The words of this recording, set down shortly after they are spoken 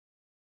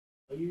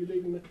Are you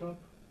leaving the club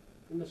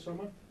in the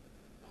summer?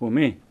 Who,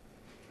 me?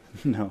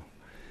 No,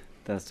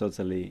 that's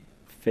totally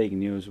fake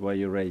news. What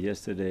you read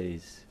yesterday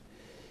is,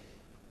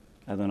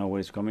 I don't know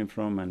where it's coming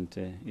from,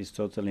 and it's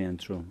totally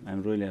untrue.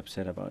 I'm really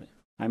upset about it.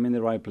 I'm in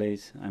the right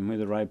place. I'm with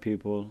the right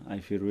people. I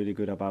feel really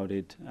good about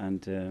it.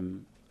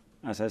 And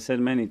as I said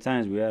many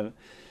times,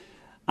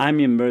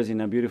 I'm immersed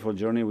in a beautiful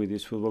journey with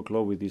this football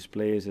club, with these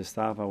players, the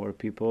staff, our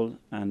people,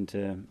 and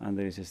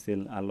there is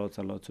still a lot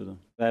to do.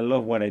 I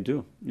love what I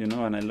do,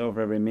 and I love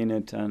every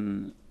minute,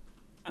 and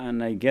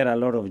I get a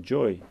lot of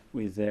joy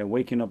with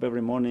waking up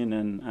every morning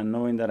and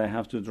knowing that I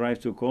have to drive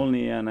to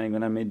Colney and I'm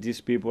going to meet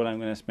these people, I'm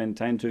going to spend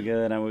time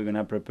together, and we're going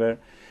to prepare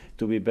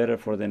to be better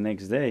for the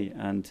next day.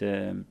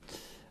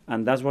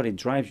 And that's what it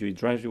drives you. It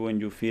drives you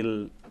when you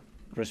feel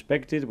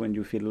respected, when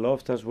you feel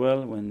loved as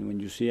well, when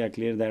you see a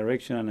clear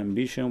direction and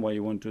ambition, what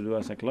you want to do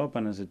as a club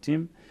and as a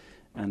team.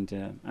 And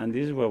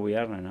this is where we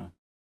are right now.